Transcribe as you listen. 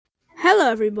Hello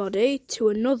everybody to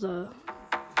another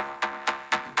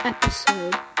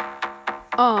episode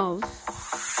of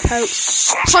Poewk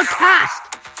podcast.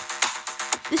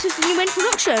 This is the new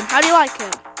introduction. How do you like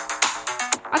it?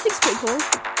 I think it's pretty cool.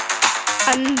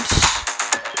 And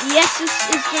yes, this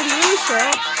is going to be really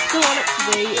short. Don't want it to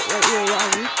be really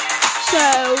long.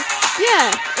 So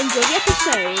yeah, enjoy the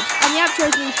episode. And the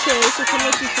outro's new too, so if you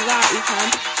listen to that you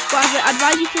can. But I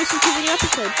advise you to listen to the new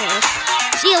episode first.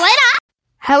 See you later.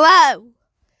 Hello.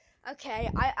 Okay,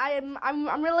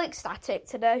 I'm really ecstatic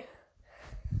today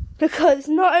because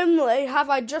not only have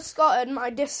I just gotten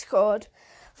my Discord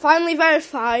finally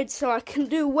verified, so I can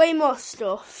do way more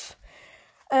stuff.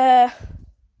 My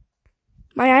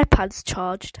iPad's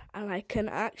charged, and I can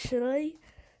actually,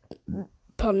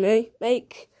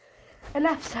 make an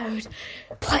episode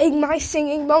playing my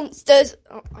singing monsters.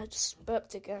 Oh, I just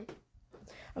burped again.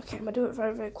 Okay, I'm gonna do it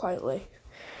very, very quietly.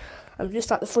 I'm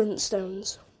just like the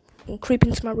Flintstones. I'm creep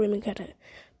into my room and get it.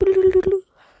 Where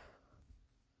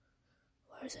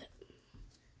is it?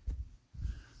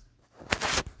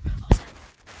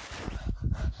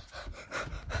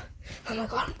 Oh my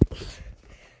god.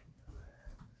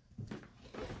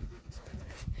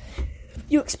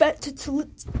 You expected to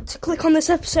click on this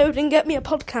episode and get me a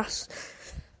podcast.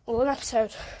 Well, an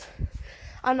episode.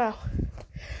 I know.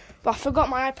 But I forgot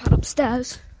my iPad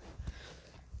upstairs.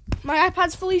 My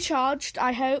iPad's fully charged,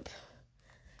 I hope.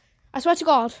 I swear to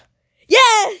God.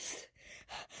 Yes!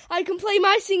 I can play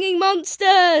my singing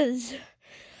monsters!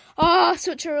 Oh,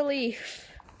 such a relief.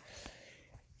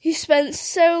 You spent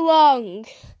so long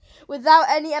without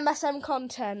any MSM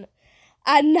content,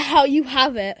 and now you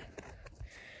have it.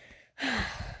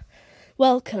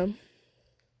 Welcome.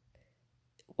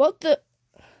 What the...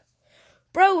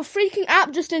 Bro, a freaking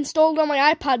app just installed on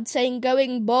my iPad saying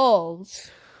going balls.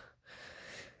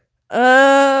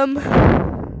 I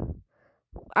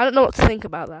don't know what to think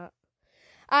about that.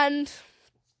 And,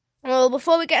 well,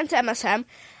 before we get into MSM,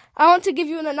 I want to give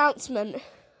you an announcement.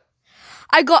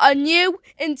 I got a new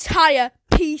entire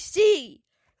PC.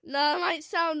 Now, it might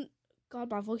sound... God,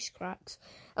 my voice cracks.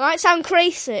 It might sound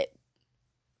crazy,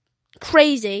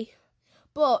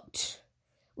 but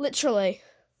literally,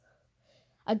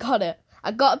 I got it.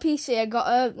 I got a PC, I got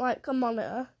a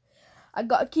monitor, I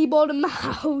got a keyboard and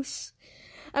mouse,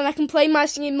 and I can play my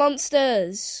singing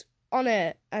monsters on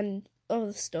it and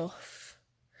other stuff.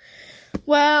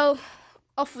 Well,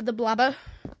 off with the blabber,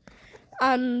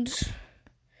 and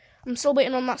I'm still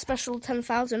waiting on that special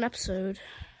 10,000 episode.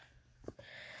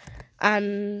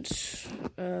 And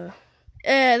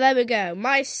there we go.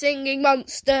 My singing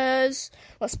monsters.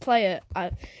 Let's play it.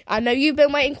 I know you've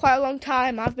been waiting quite a long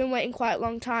time. I've been waiting quite a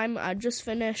long time. I just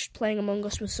finished playing Among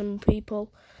Us with some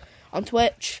people on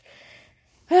Twitch.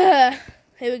 Here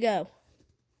we go.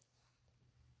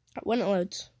 When it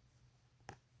loads.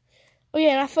 Oh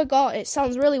yeah, and I forgot. It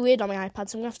sounds really weird on my iPad,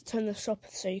 so I'm going to have to turn this up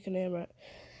so you can hear it.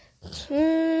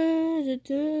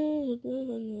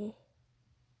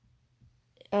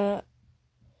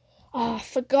 I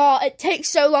forgot. It takes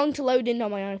so long to load in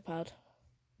on my iPad.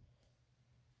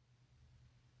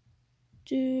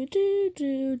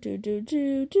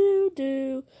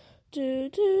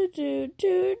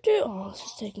 Oh, this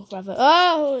is taking forever.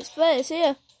 Oh, it's there. It's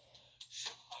here.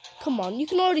 Come on, you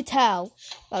can already tell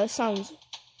by the sounds.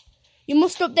 You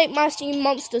must update my singing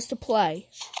monsters to play.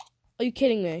 Are you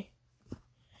kidding me?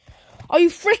 Are you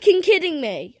freaking kidding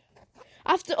me?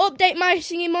 I have to update my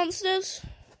singing monsters?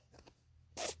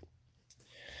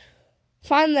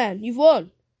 Fine then, you've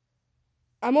won.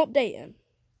 I'm updating.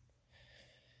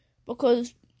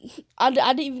 Because I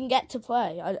didn't even get to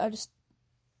play. I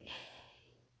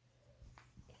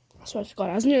swear to God,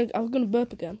 I was going to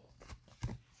burp again.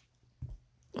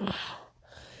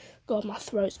 God, my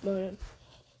throat's burning.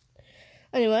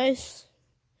 Anyways,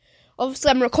 obviously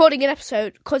I'm recording an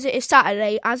episode, because it is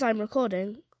Saturday, as I'm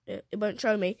recording, it won't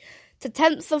show me, to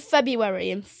 10th of February.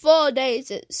 In 4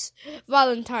 days it's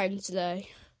Valentine's Day.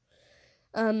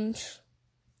 And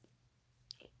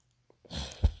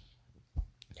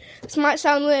this might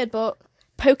sound weird, but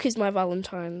Poewk is my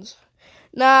Valentine's.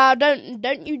 Nah,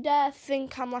 don't you dare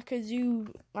think I'm like a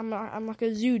zoo. I'm like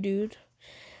a zoo dude.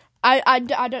 I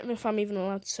don't know if I'm even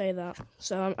allowed to say that.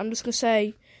 So I'm just gonna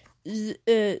say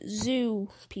zoo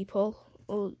people.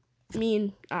 Or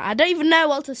I don't even know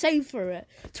what to say for it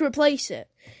to replace it.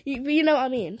 You know what I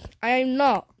mean? I am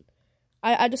not.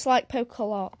 I just like Poewk a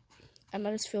lot. And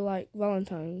I just feel like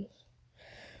Valentine's.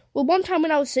 Well, one time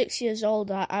when I was 6 years old,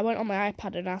 I went on my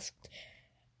iPad and asked,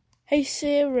 "Hey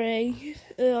Siri,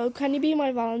 can you be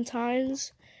my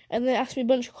Valentine's?" And they asked me a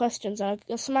bunch of questions, and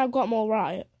I somehow got them all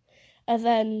right. And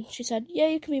then she said, "Yeah,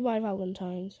 you can be my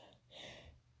Valentine's."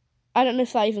 I don't know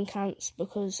if that even counts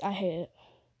because I hate it.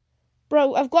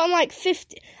 Bro, I've gotten like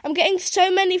 50. I'm getting so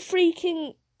many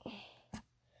freaking.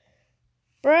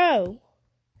 Bro,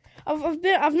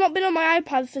 I've not been on my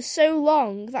iPad for so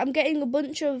long that I'm getting a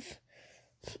bunch of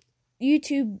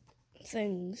YouTube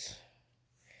things.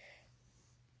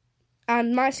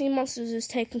 And My Singing Monsters is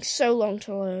taking so long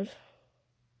to load.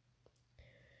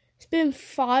 It's been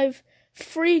 5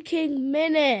 freaking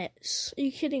minutes. Are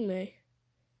you kidding me?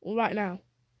 Right now.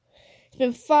 It's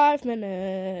been 5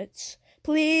 minutes.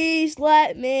 Please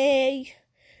let me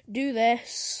do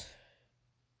this.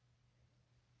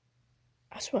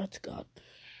 I swear to God.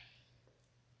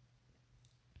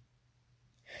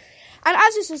 And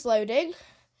as this is loading,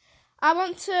 I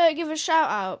want to give a shout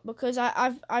out because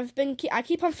I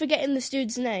keep on forgetting this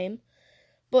dude's name,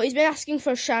 but he's been asking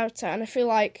for a shout out, and I feel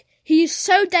like he's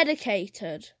so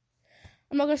dedicated.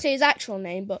 I'm not going to say his actual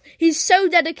name, but he's so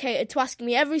dedicated to asking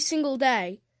me every single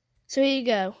day. So here you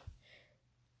go.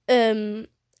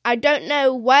 I don't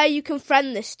know where you can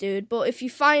friend this dude, but if you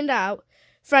find out,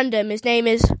 friend him. His name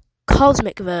is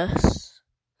Cosmic Verse.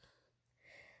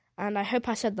 And I hope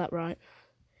I said that right.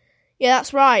 Yeah,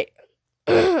 that's right.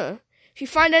 If you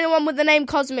find anyone with the name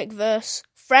Cosmic Verse,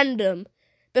 friend him.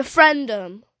 Befriend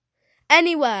him.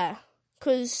 Anywhere.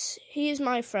 Because he is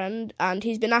my friend, and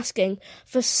he's been asking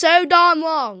for so darn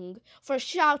long for a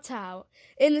shout out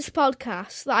in this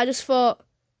podcast that I just thought,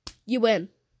 you win.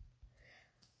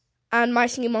 And My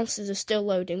Singing Monsters are still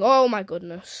loading. Oh my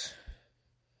goodness.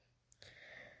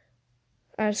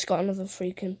 I just got another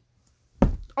freaking.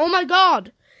 Oh my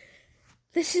god!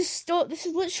 This is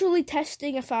literally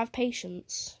testing if I have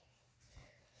patience.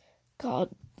 God.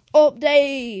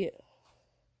 Update!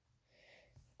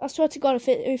 I swear to God, if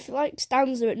it like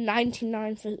stands there at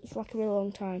 99 for like a really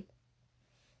long time.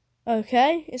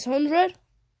 Okay, it's 100.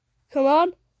 Come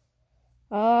on.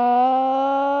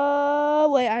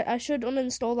 Wait, I should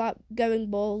uninstall that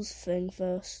Going Balls thing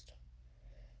first.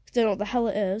 I don't know what the hell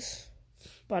it is,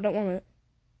 but I don't want it.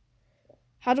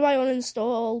 How do I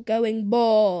uninstall Going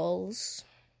Balls?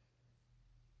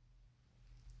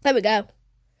 There we go.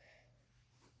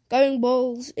 Going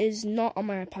Balls is not on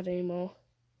my iPad anymore.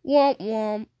 Womp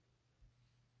womp.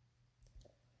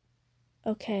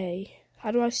 Okay,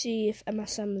 how do I see if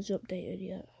MSM is updated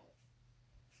yet?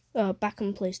 Oh, back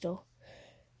on Play Store.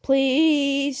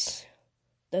 Please.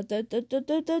 It's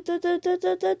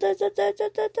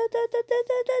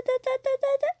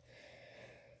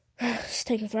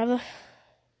taking forever.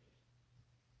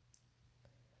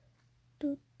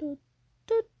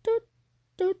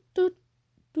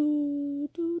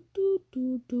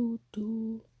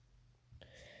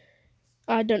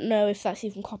 I don't know if that's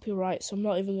even copyright, so I'm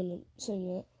not even going to sing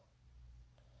it.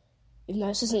 Even though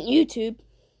this isn't YouTube.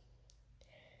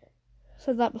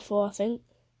 Said that before, I think.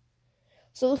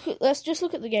 So let's just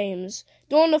look at the games.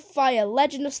 Dawn of Fire,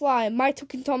 Legend of Slime, My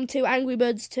Talking Tom 2, Angry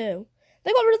Birds 2.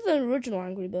 They got rid of the original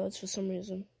Angry Birds for some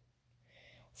reason.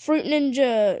 Fruit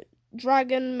Ninja,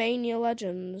 Dragon Mania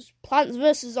Legends, Plants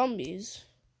vs. Zombies.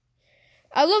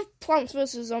 I love Plants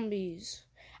vs. Zombies.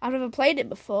 I've never played it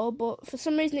before, but for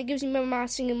some reason it gives me My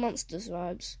Singing Monsters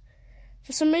vibes.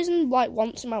 For some reason, like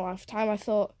once in my lifetime, I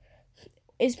thought,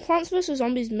 is Plants vs.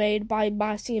 Zombies made by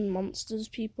My Singing Monsters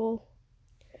people?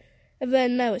 And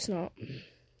then, no, it's not.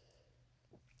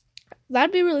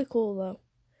 That'd be really cool, though.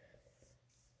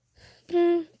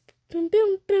 I'm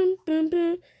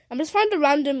just find a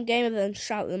random game and then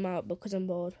shout them out because I'm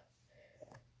bored.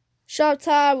 Shout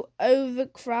out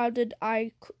Overcrowded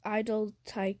Idle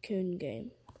Tycoon game.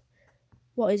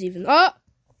 What is even... Oh!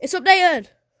 It's updated!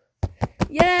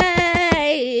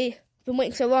 Yay! I've been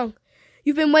waiting so long.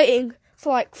 You've been waiting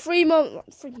for like 3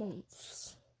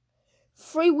 months.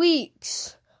 3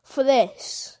 weeks for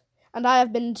this. And I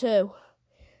have been too.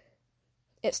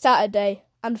 It's Saturday.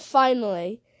 And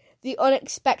finally, the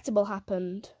unexpected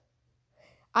happened.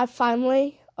 I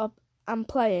finally am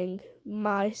playing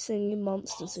My Singing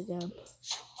Monsters again.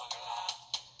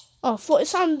 Oh, I thought it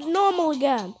sounded normal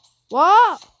again.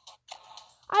 What?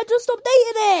 I just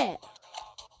updated it.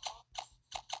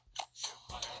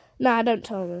 Nah, don't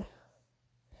tell me.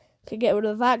 Okay, get rid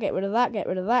of that, get rid of that, get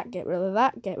rid of that, get rid of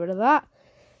that, get rid of that.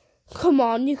 Come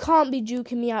on, you can't be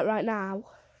juking me out right now.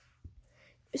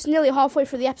 It's nearly halfway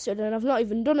through the episode and I've not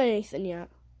even done anything yet.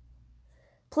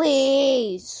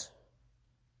 Please.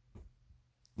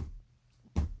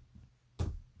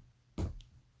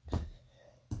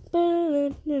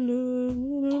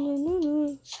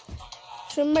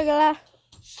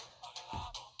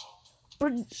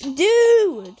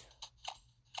 Dude!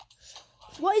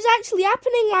 What is actually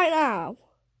happening right now?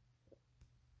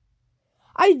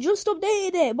 I just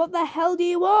updated it. What the hell do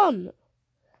you want?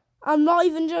 I'm not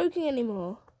even joking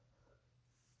anymore.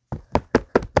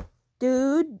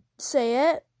 Dude,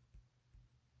 say it.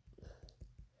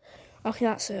 Okay,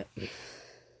 that's it.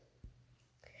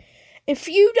 If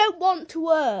you don't want to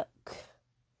work,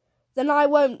 then I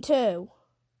won't too.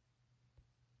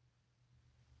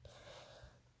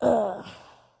 Oh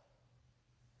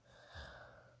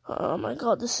my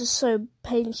god, this is so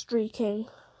pain-streaking.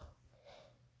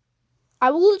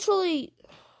 I will literally...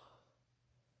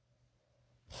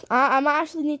 I might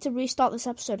actually need to restart this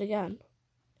episode again.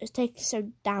 It's taking so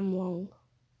damn long.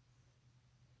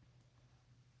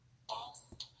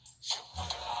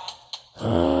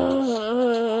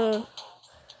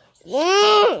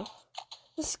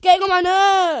 This is getting on my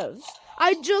nerves.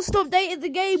 I just updated the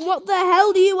game. What the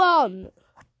hell do you want?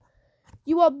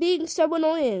 You are being so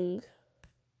annoying.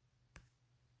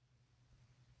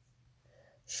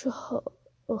 Shut up.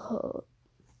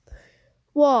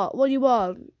 What? What do you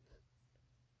want?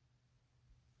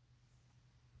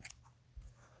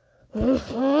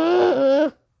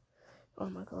 Oh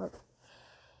my god.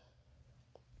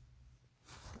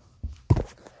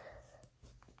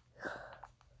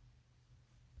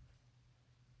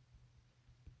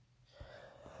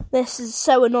 This is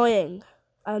so annoying.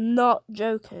 I'm not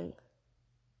joking.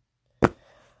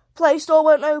 Play Store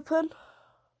won't open.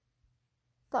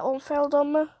 That one failed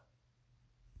on me.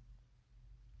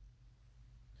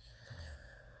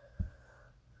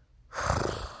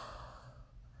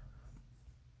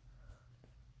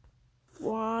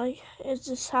 Why is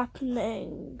this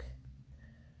happening?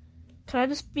 Can I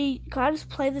just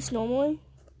play this normally?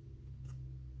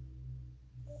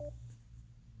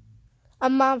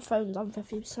 And my phone's on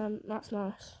 50%, that's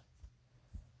nice.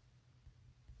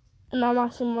 And now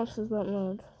my monsters won't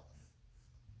load.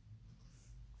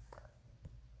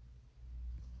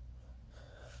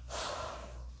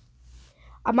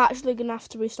 I'm actually gonna have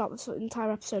to restart this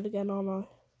entire episode again, aren't I?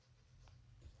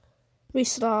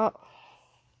 Restart.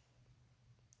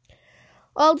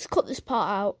 I'll just cut this part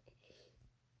out.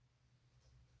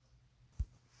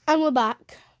 And we're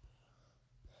back.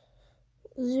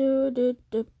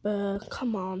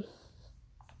 Come on.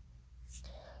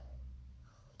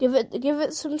 Give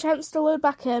it some chance to load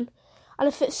back in. And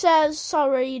if it says,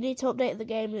 sorry, you need to update the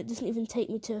game, and it doesn't even take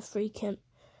me to a freaking...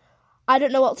 I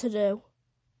don't know what to do.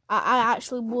 I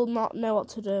actually will not know what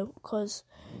to do, because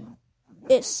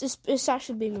it's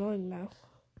actually being annoying now.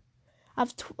 I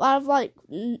have like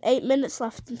 8 minutes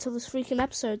left until this freaking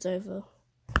episode's over.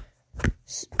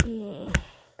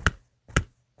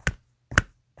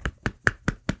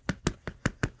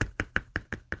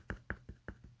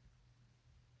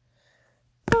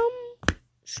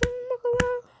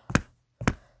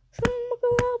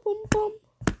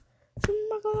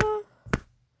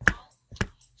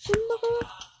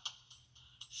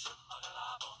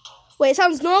 Wait, it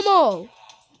sounds normal.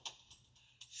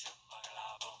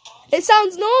 It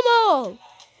sounds normal.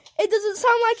 It doesn't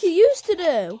sound like it used to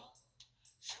do.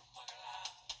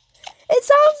 It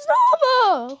sounds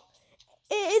normal.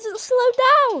 It isn't slowed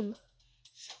down.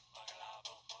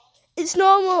 It's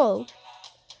normal.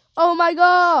 Oh my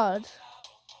god.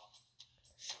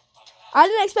 I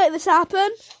didn't expect this to happen.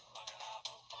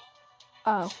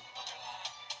 Oh.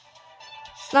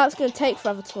 Now it's going to take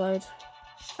forever to load.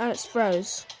 And it's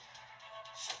froze.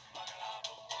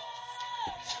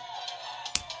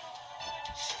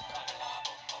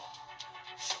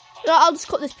 No, I'll just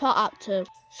cut this part out too.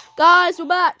 Guys, we're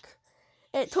back.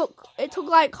 It took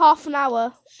like half an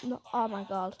hour. No, oh my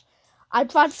god. I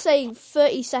tried to say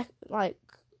 30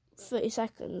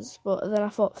 seconds, but then I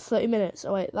thought 30 minutes.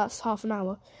 Oh wait, that's half an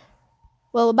hour.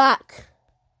 Well, we're back.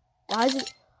 Why is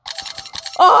it?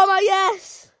 Oh my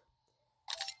yes!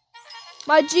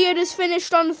 My geode is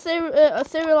finished on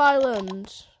Ethereal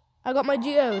Island. I got my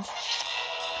geode.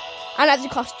 And that's a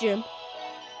costume.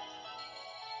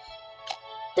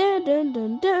 I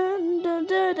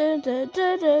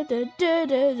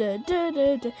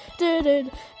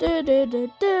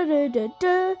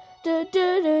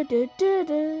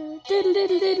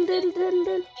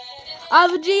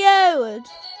have a geode.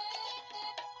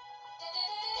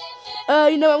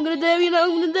 You know what I'm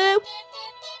gonna do?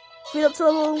 Feed up to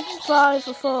level 5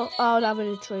 for 4. Oh, I don't have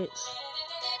any treats.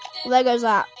 Well, there goes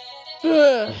that.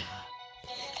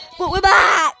 But we're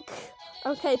back!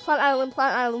 Okay, Plant Island.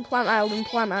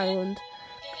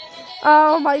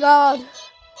 Oh my god.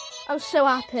 I'm so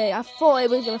happy. I thought it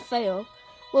was going to fail.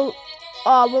 Well,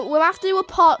 we'll have to do a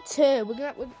part 2.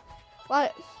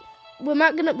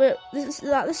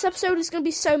 This episode is going to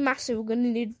be so massive, we're going to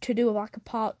need to do like a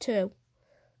part 2.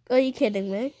 Are you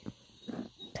kidding me?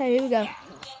 Okay, here we go.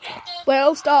 Where it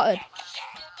all started.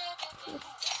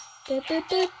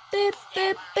 There's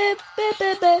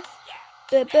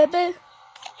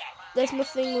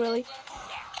nothing really.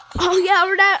 Oh yeah,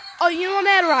 you're on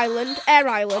Air Island.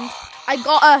 I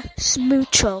got a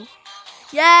smoochel.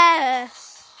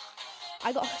 Yes,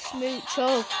 I got a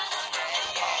smoochel.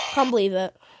 Can't believe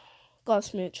it. Got a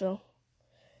smoochel.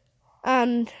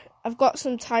 And I've got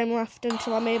some time left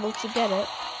until I'm able to get it.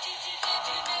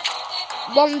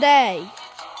 One day,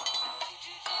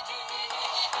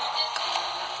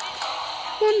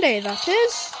 that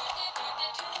is.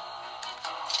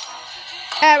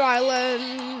 Air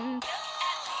Island.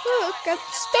 Look at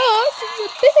the stars in the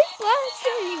big black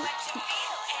thing.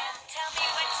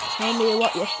 Tell me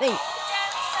what you think.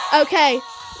 Okay,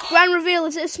 grand reveal,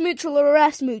 is it a smoochel or a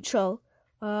rare smoochel?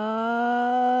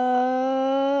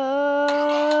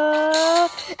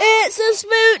 It's a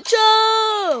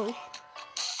smoochel!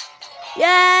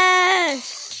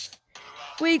 Yes!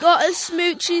 We got a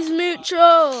smoochy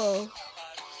smoochel!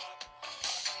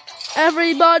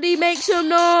 Everybody make some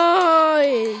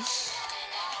noise!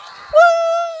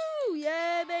 Woo!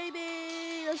 Yeah,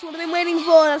 baby! That's what I've been waiting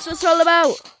for. That's what it's all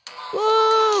about.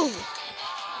 Woo!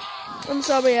 I'm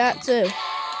sorry, I had to.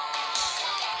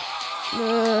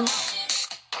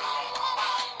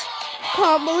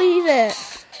 Can't believe it.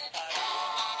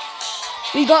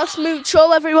 We got a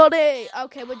smoochel, everybody.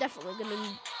 Okay, we're definitely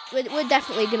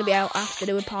gonna be out after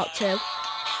doing part 2.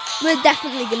 We're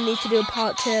definitely gonna need to do a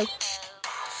part 2.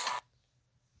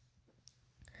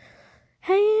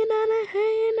 Hey nana,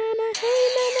 hey nana, hey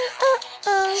nana,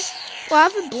 oh. Well, I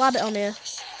haven't blabbed it on here.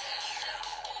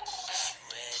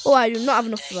 Oh, I do not have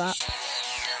enough for that.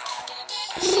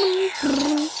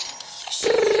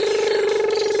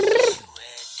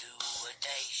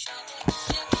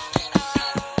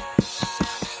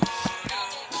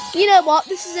 You know what?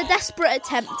 This is a desperate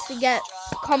attempt to get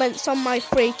comments on my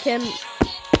freaking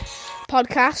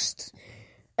podcast.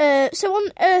 So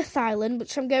on Earth Island,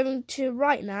 which I'm going to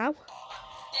right now,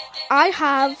 I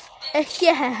have a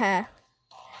yeah.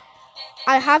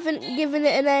 I haven't given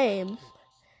it a name.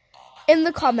 In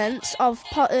the comments of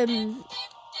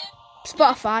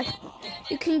Spotify,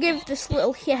 you can give this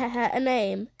little yeah a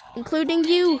name, including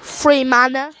you,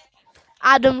 Freemanner,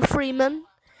 Adam Freeman.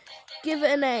 Give it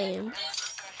a name.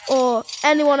 Or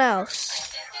anyone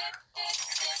else.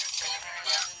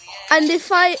 And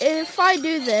if I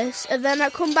do this and then I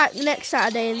come back next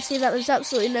Saturday and see that there's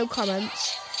absolutely no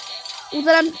comments,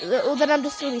 well then I'm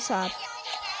just really sad,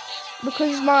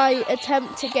 because my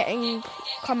attempt to getting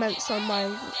comments on my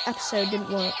episode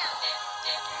didn't work.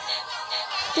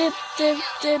 Dip dip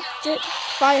dip dip.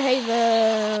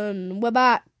 Firehaven, we're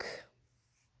back.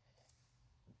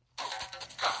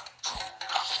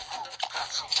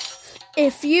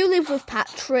 If you live with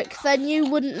Patrick, then you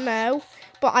wouldn't know,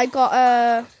 but I got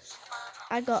a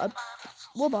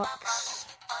Warbox.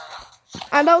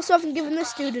 And I also haven't given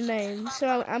this dude a name,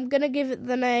 so I'm gonna give it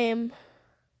the name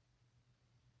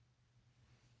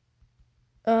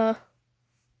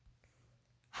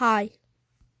Hi.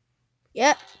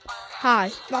 Yep,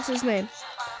 Hi, that's his name.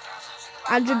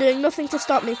 And you're doing nothing to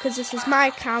stop me, because this is my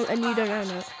account and you don't own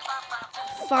it.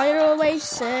 Fire away,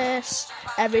 sis.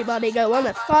 Everybody go on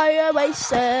a fire away,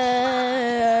 sis.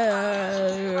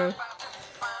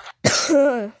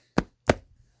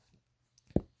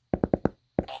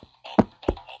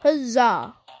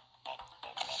 Huzzah.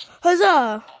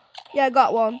 Huzzah. Yeah, I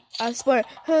got one. I spurt.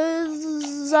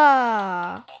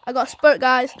 Huzzah. I got a spurt,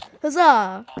 guys.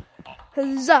 Huzzah.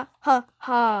 Huzzah. Ha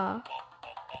ha.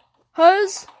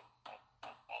 Huzz.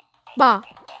 Bah.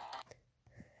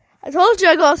 I told you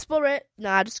I got a spirit.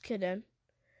 Nah, just kidding.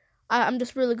 I'm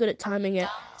just really good at timing it.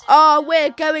 Oh, we're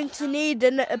going to need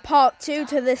a part 2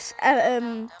 to this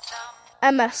MSM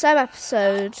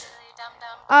episode.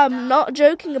 I'm not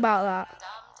joking about that.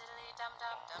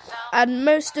 And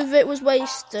most of it was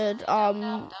wasted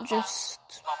just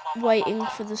waiting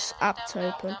for this app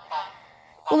to open.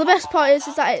 Well, the best part is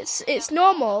that it's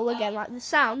normal again, like the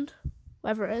sound,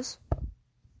 wherever it is.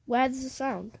 Where's the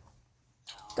sound?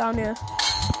 Down here.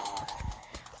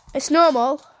 It's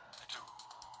normal,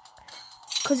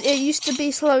 because it used to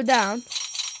be slowed down,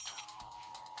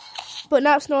 but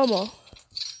now it's normal.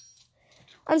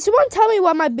 And someone tell me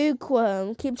why my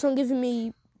bookworm keeps on giving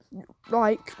me,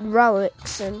 like,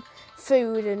 relics and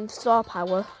food and star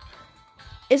power.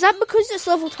 Is that because it's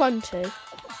level 20?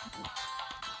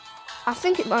 I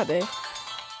think it might be.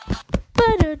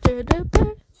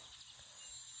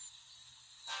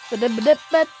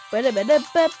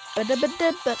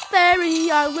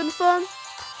 Fairy Island fun.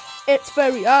 It's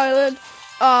Fairy Island.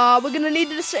 We're gonna need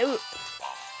to say,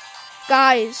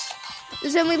 guys.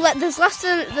 There's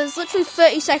literally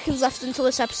 30 seconds left until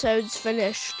this episode's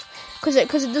finished. because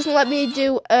it doesn't let me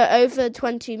do over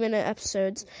 20-minute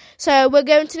episodes. So we're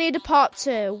going to need a part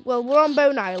 2. Well, we're on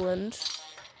Bone Island.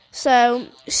 So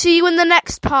see you in the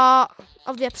next part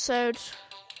of the episode.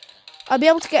 I'll be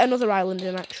able to get another island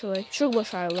in, actually.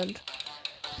 Sugarbush Island.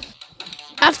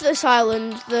 After this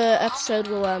island, the episode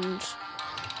will end.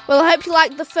 Well, I hope you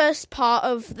liked the first part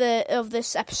of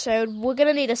this episode. We're going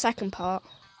to need a second part.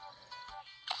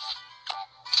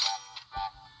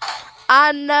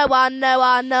 I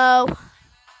know.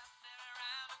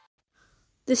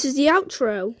 This is the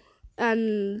outro.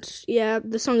 And, yeah,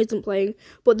 the song isn't playing.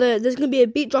 But there's going to be a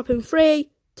beat drop in 3,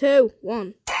 2,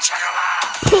 1.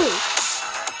 Boom!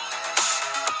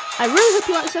 I really hope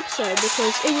you liked this episode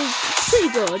because it was pretty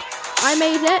good. I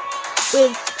made it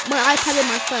with my iPad and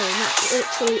my phone. That's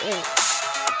literally it.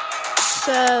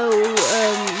 So,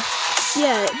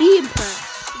 yeah, be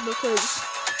impressed because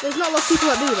there's not a lot of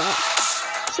people that do that.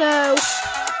 So,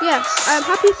 yes, I'm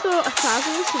happy for 1,000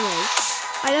 listeners.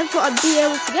 I never thought I'd be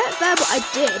able to get there, but I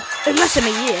did. In less than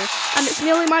a year. And it's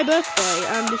nearly my birthday.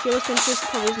 And if you're listening to this, it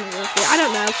probably is my birthday. I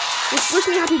don't know. Just wish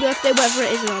me happy birthday, whether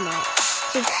it is or not.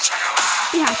 Just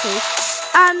be happy.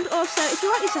 And also, if you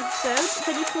like this episode,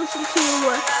 then you can listen to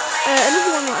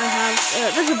another one that I have.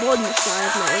 There's a bonus that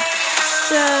I've made.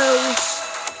 So,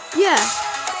 yeah.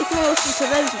 If you want to listen to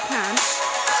those, you can.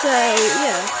 So,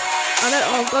 yeah. I don't,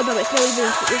 oh god, no, it's not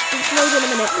even in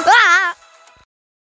a minute. Ah!